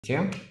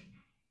You.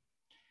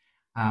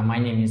 My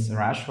name is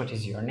Raj. What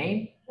is your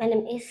name? My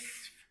name is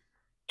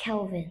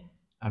Kelvin.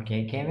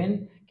 Okay,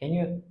 Kevin. Can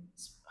you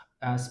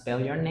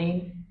spell your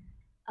name?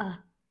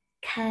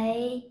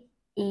 Kelvin.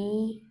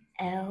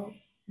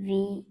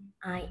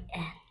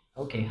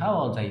 Okay, how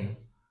old are you?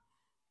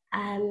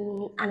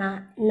 I'm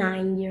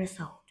 9 years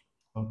old.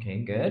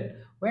 Okay, good.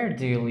 Where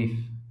do you live?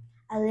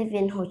 I live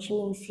in Ho Chi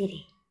Minh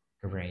City.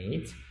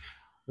 Great.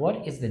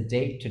 What is the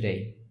date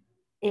today?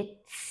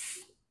 It's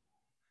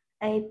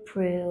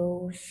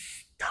April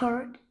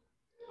 3rd.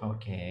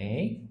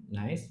 Okay,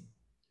 nice.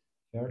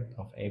 3rd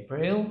of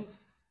April.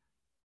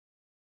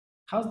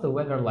 How's the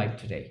weather like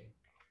today?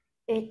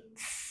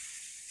 It's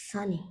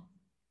sunny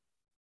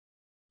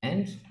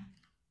And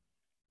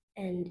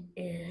and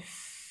is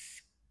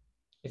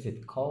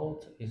it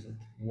cold? Is it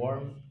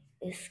warm?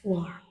 is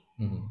warm.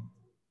 Mhm.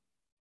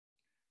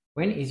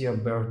 When is your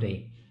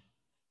birthday?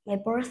 My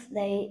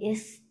birthday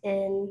is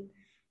in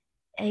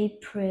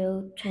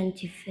April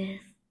 25th.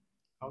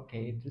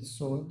 Okay, it is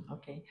soon.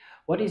 Okay.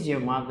 What is your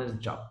mother's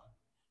job?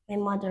 My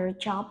mother's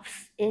job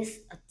is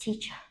a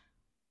teacher.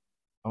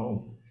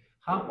 Oh,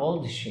 how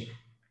old is she?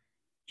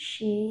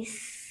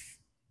 She's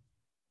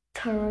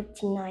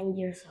 39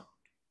 years old.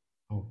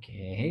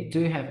 Okay. Do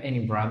you have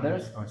any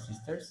brothers or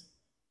sisters?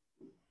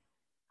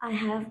 I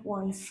have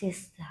one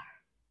sister.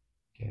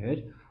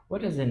 Good.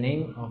 What is the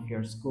name of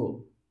your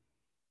school?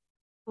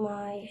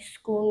 My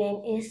school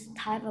name is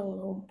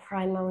Taiwan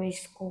Primary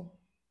School.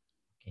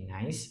 Okay,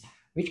 nice.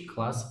 Which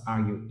class are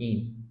you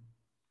in?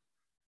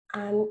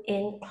 I'm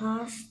in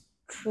class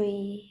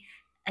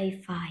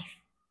 3A5.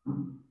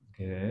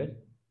 Good.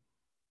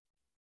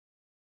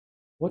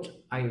 What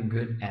are you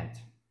good at?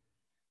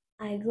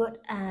 I good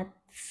at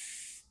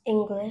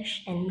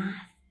English and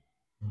math.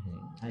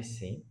 I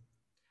see.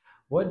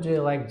 What do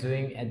you like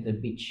doing at the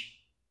beach?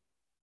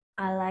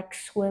 I like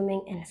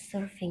swimming and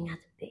surfing at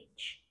the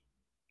beach.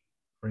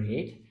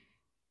 Great.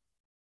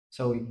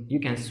 So you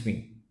can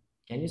swim.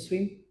 Can you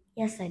swim?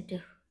 Yes, I do.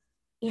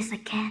 Yes, I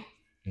can.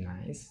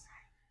 Nice.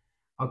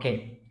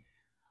 Okay.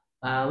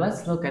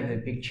 Let's look at the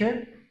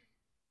picture.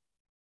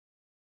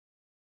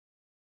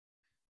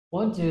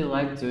 What do you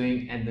like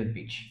doing at the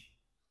beach?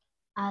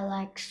 I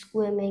like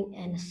swimming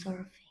and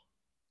surfing.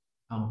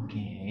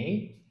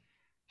 Okay.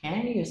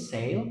 Can you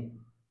sail?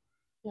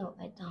 No,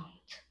 I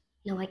don't.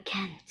 No, I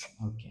can't.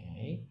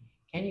 Okay.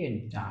 Can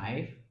you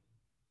dive?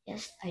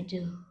 Yes, I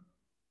do.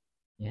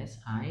 Yes,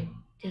 I.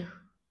 Do.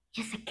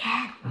 Yes, I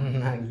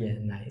can. Yeah,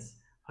 nice.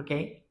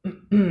 Okay.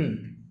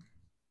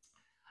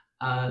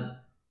 uh,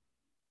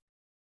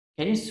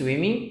 can you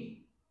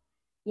swimming?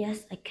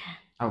 Yes, I can.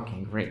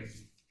 Okay, great.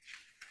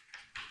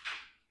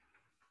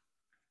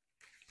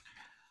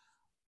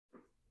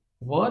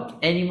 What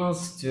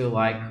animals do you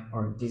like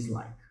or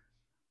dislike?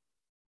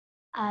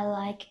 I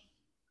like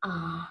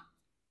uh,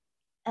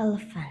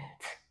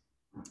 elephant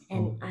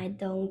and Oh, I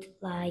don't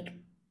like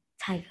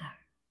tiger.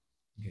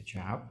 good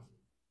job.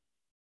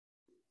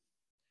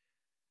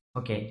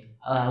 Okay,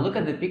 look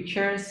at the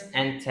pictures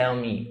and tell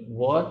me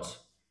what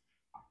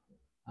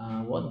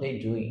they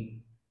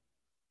doing.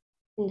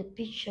 In the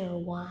picture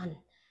one,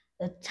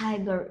 the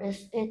tiger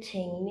is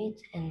eating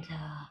meat and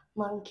the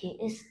monkey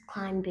is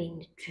climbing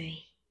the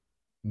tree.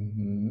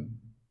 Mm-hmm.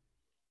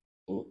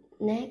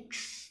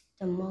 Next,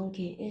 the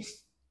monkey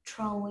is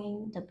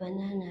throwing the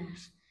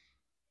bananas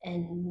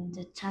and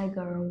the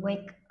tiger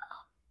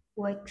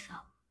wakes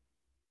up.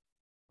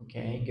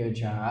 Okay, good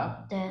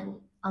job. Then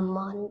the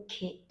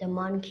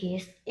monkey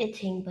is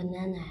eating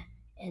banana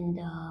and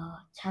the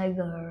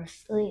tiger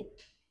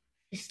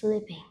is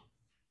sleeping.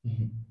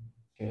 Mhm.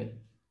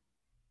 Good.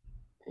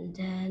 And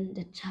then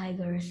the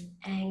tiger is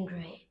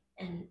angry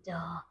and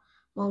the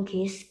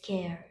monkey is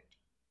scared.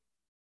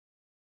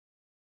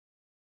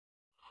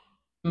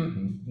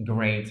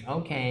 Great.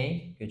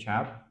 Okay, good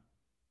job.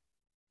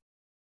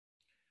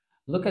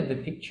 Look at the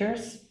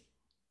pictures.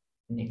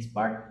 Next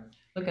part.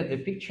 Look at the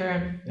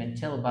picture and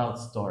tell about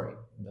story.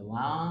 The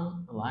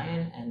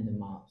lion and the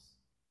mouse.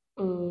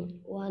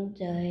 One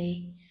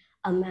day,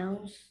 a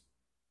mouse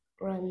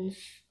runs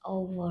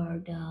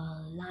over the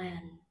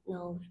lion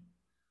nose,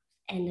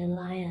 and the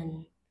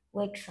lion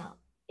wakes up.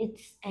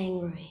 It's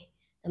angry.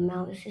 The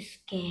mouse is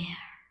scared.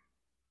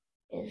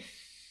 It's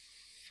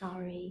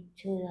sorry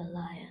to the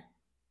lion.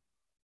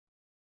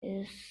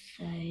 It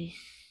says,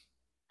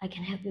 "I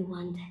can help you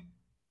one day."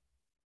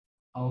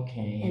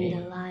 And the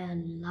Okay.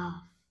 lion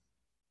laughs.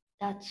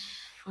 "That's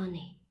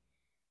funny.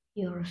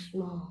 You're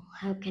small.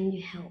 How can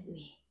you help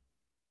me?"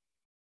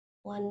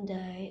 One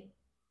day,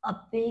 a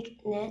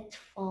big net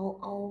fell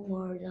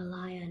over the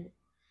lion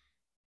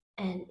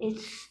and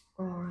it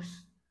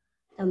roars.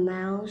 The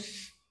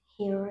mouse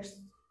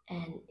hears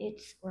and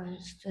it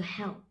runs to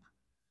help.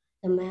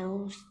 The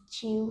mouse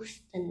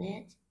chews the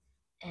net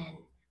and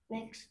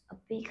makes a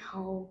big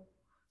hole.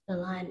 The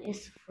lion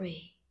is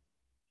free.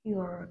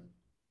 You're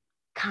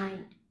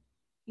kind.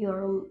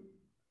 You're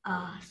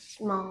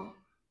small,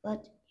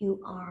 but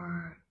you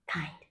are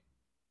kind.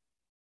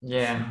 So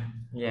Yeah,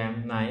 yeah,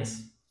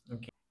 nice.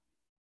 Okay.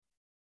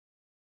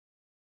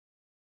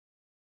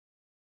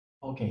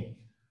 Okay.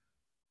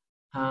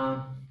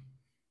 Um,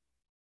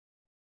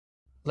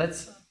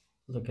 let's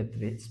look at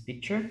this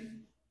picture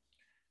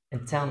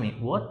and tell me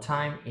what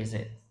time is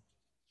it?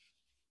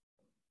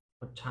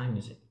 What time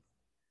is it?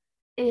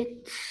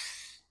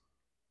 It's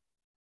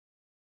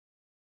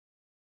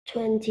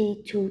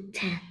 20 to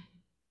 10.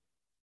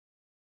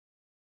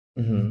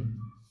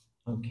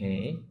 Mm-hmm.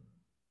 Okay.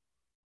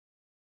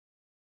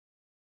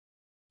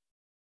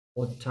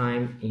 What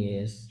time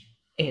is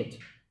it?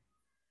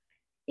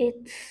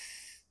 It's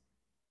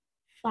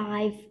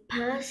 5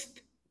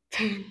 past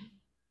 10.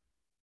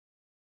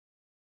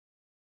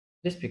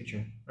 This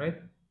picture, right?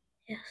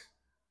 Yes.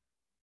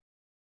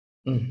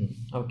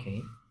 Mm-hmm.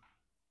 Okay.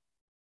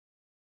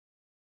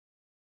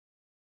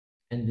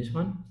 And this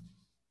one?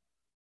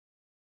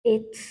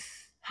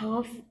 It's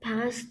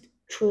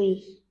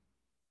 3:30.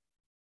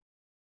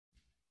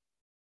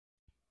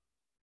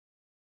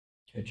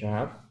 Good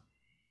job.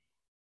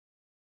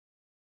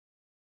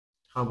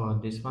 How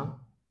about this one?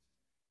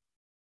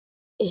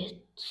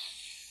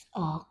 It's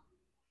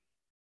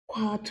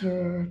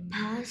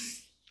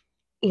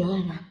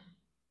 11:15.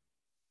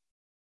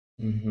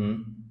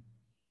 Mm-hmm.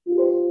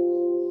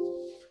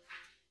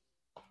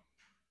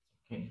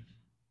 Okay.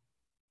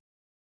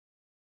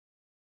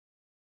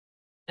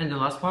 And the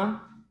last one?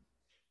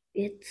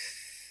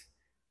 It's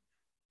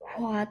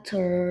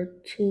quarter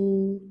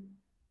to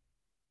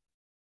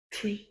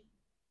 3.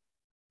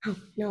 Oh,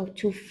 no,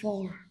 to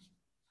 4.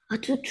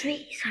 To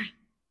 3, sorry.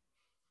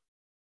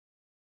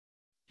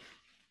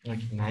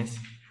 Okay, nice.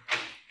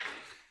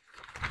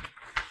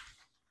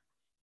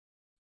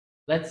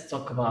 Let's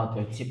talk about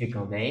a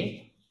typical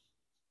day.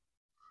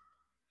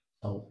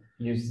 So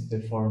use the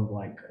form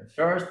like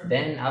first,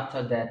 then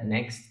after that,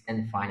 next,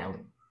 and finally.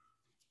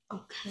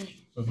 Okay.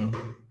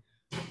 Mm-hmm.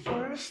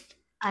 First,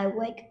 I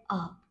wake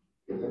up.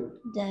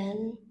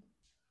 Then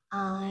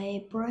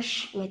I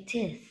brush my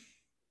teeth.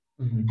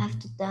 Mm-hmm.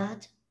 After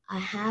that, I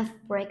have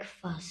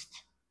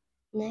breakfast.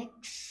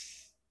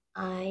 Next,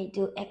 I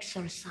do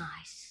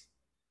exercise.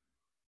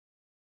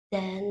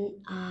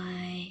 Then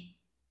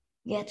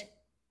get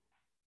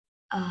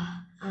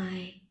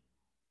I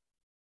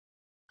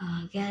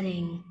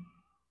getting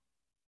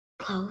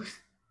clothes.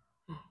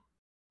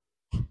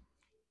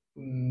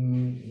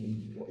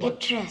 Get What?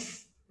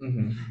 dressed.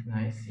 Mm-hmm.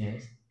 Nice,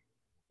 yes.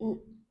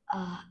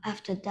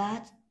 After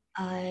that,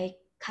 I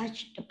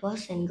catch the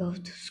bus and go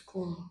to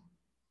school.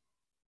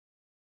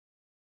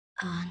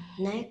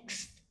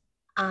 Next,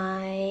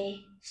 I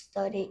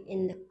study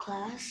in the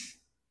class.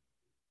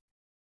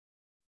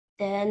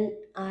 Then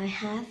I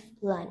have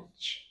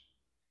lunch.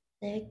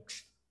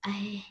 Next,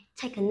 I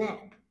take a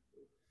nap.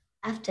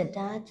 After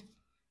that,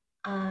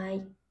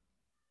 I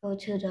go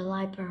to the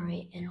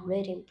library and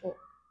reading book.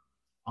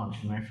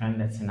 Okay, my friend,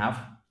 that's enough.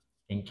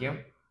 Thank you.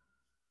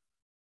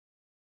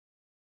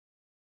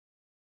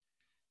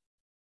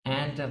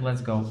 And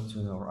let's go to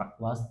the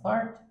last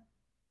part.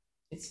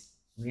 It's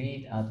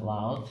read out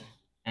loud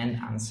and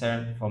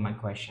answer for my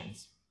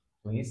questions.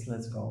 Please,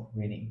 let's go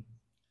reading.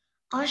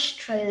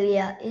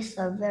 Australia is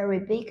a very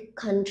big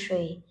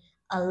country.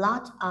 A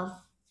lot of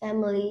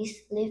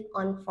families live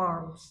on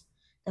farms.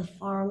 The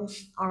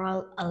farms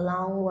are a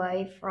long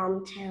way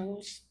from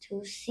towns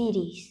to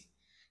cities,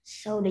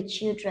 so the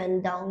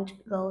children don't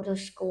go to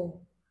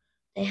school.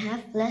 They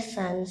have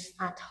lessons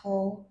at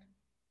home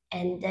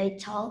and they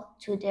talk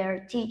to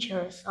their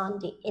teachers on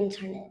the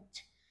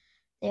internet.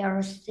 They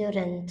are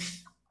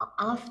students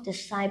of the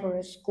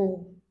cyber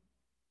school.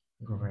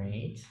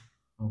 Great.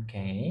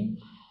 Okay.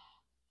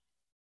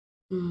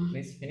 Mm.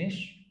 Please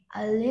finish.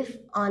 I live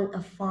on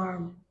a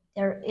farm.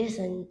 There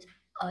isn't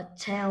a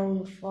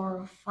town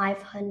for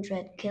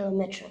 500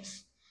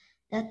 kilometers.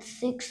 That's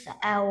 6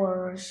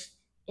 hours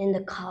in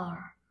the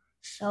car.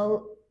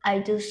 So I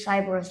do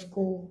cyber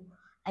school.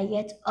 I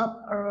get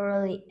up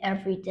early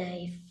every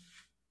day.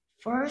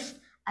 First,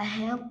 I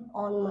help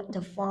on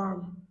the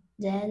farm.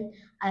 Then,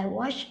 I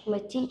watch my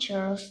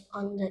teachers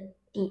on the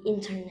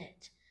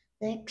internet.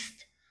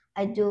 Next,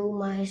 I do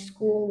my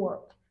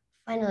schoolwork.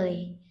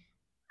 Finally,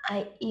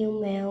 I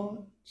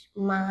email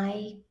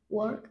my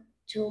work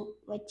to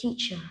my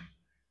teacher.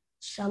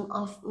 Some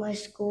of my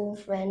school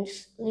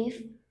friends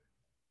live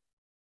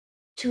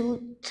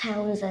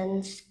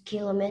 2,000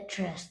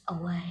 kilometers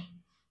away,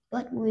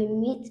 but we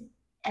meet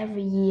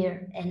every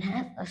year and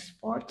have a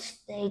sports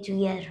day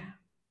together.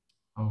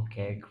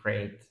 Okay,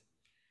 great.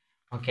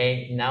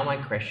 Okay, now my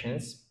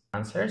questions,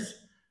 answers.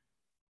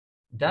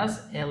 Does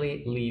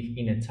Ellie live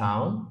in a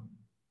town?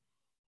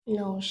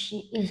 No,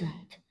 she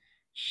isn't.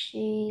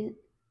 She,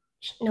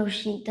 no,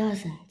 she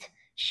doesn't.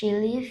 She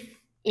lives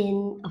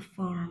in a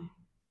farm.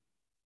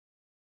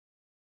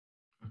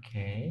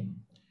 Okay,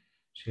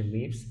 she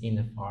lives in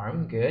a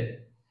farm.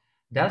 Good.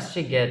 Does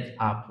she get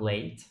up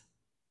late?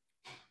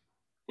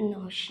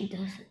 No, she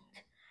doesn't.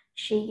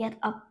 She get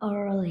up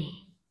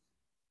early.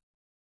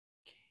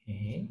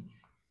 Okay,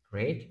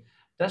 great.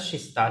 Does she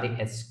study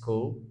at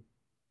school?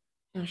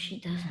 No, she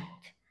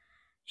doesn't.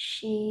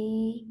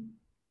 She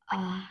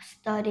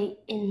studied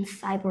in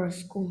cyber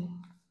school.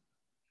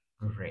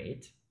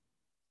 Great.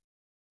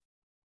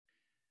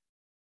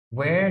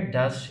 Where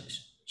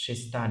does she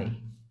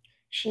study?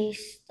 She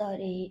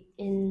study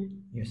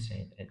in You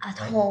said it, at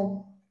right?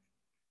 home.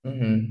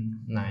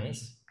 Mm-hmm.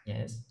 Nice.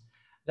 Yes.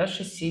 Does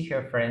she see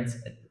her friends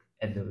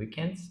at the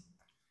weekends?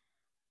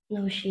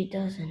 No, she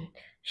doesn't.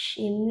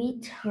 She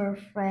meets her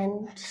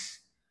friends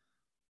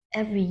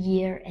every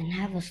year and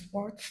have a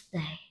sports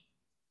day.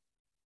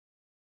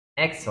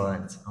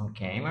 Excellent.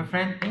 Okay, my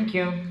friend. Thank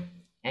you.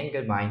 And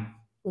goodbye.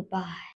 Goodbye.